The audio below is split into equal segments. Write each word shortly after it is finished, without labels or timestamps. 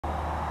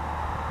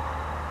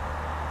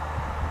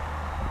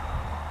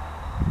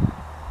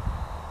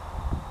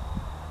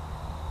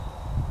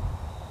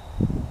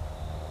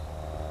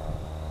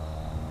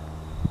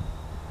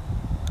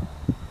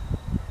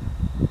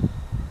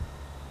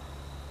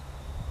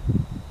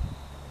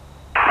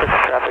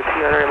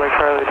298 Mike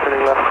Charlie,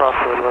 turning left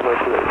crosswind, runway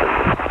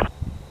 28.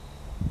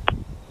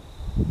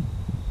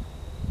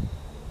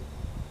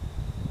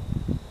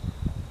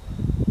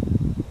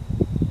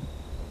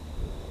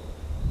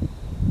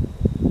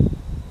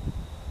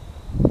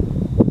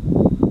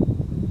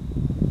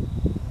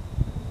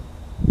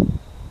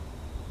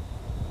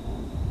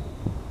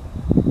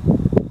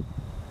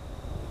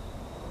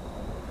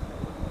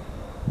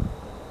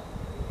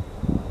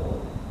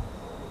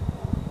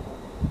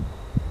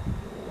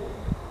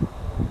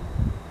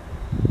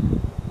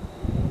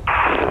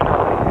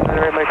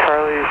 Mike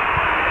Charlie,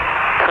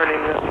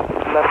 turning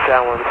left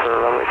downwind for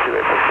runway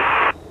 28.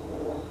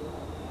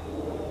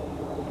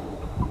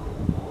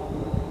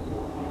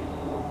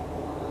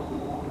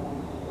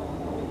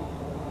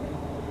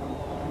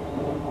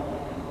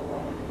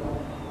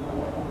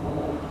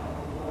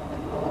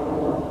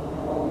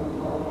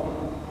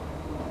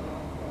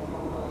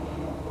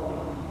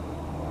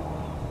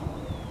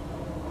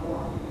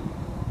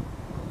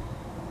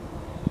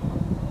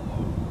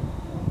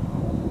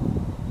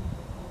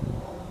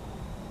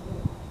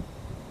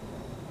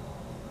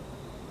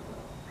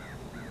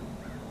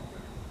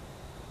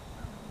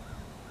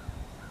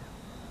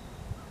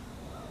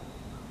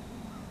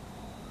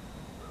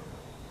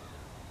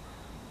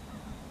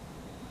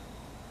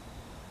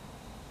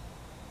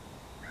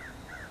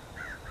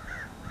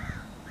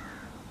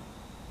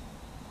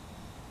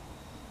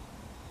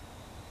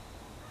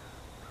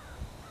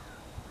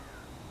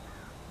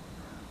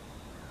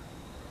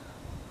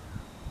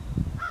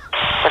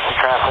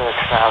 Traffic,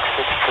 Skyhawk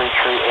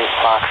 6338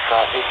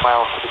 Foxtrot, 8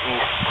 miles to the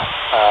east,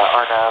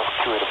 RNAV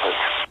 28 approach.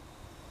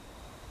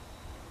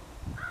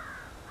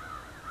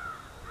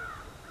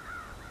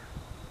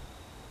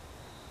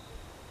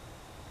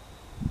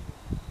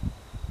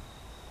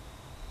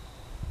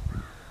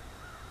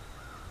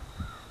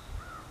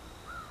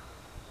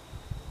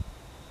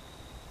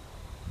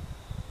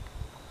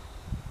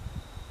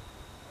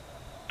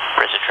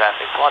 Princeton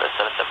traffic, Plata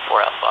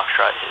 774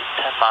 Foxtrot is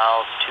 10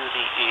 miles to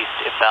the east,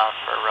 inbound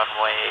for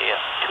runway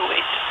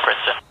 28,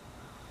 Princeton.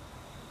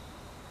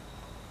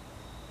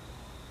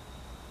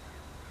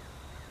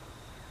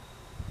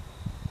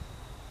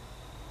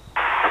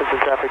 Princeton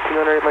traffic,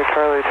 298 Mike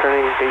Charlie,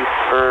 turning east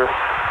for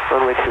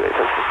runway 28,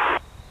 Princeton.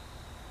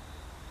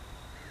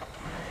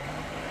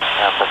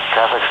 Princeton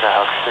traffic,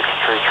 Skyhawk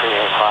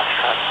 6338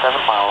 Foxtrot, 7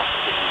 miles to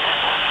the east,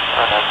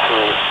 RNAV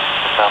 28,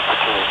 inbound for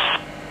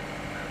 28.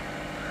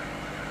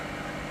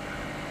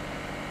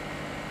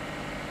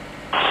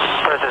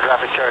 Princeton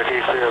traffic, Cherokee,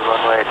 clear of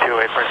runway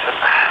 28, Princeton.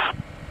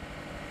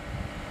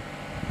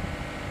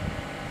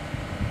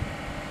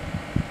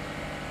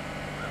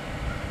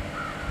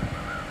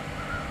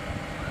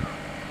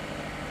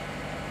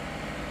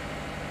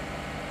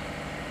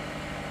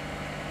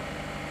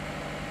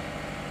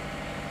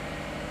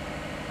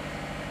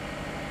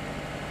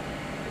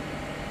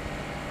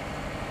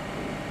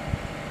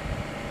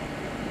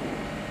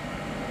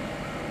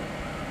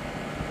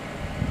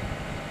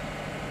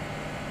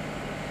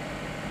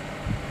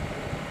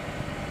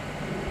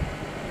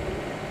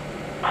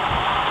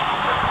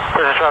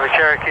 Princeton traffic,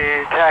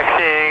 Cherokee,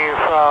 taxiing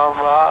from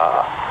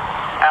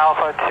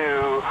Alpha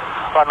to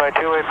runway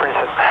 28,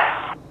 Princeton.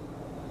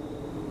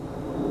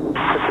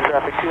 Princeton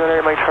traffic,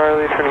 298 Mike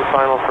Charlie, turning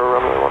final for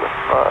runway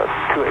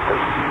 28, Princeton.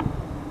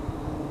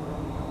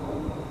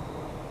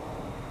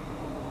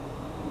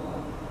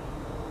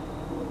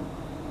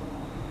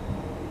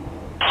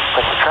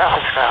 Princeton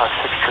traffic, Skyhawk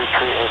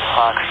 6338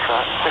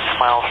 Foxtrot,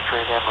 6 miles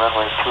straight in,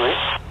 runway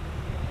 28.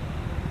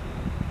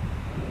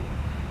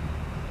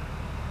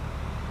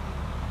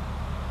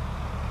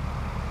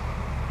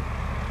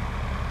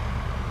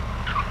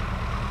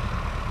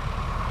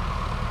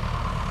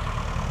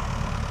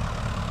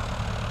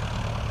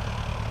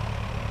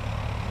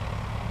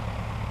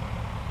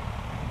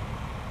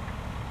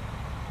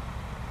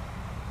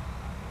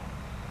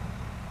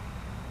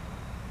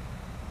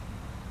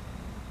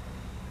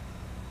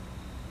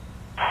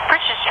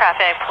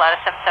 Traffic, Plata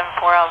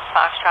 774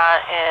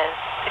 Foxtrot is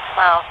 6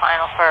 miles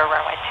final for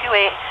runway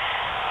 28,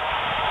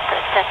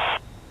 Princeton.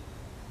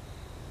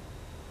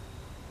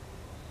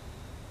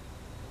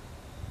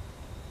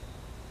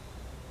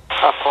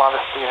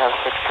 Plata, do you have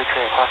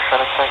 6338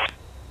 Foxtrot in sight?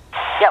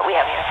 Yeah, we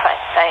have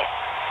unified site,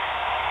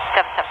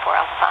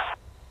 774 Foxtrot.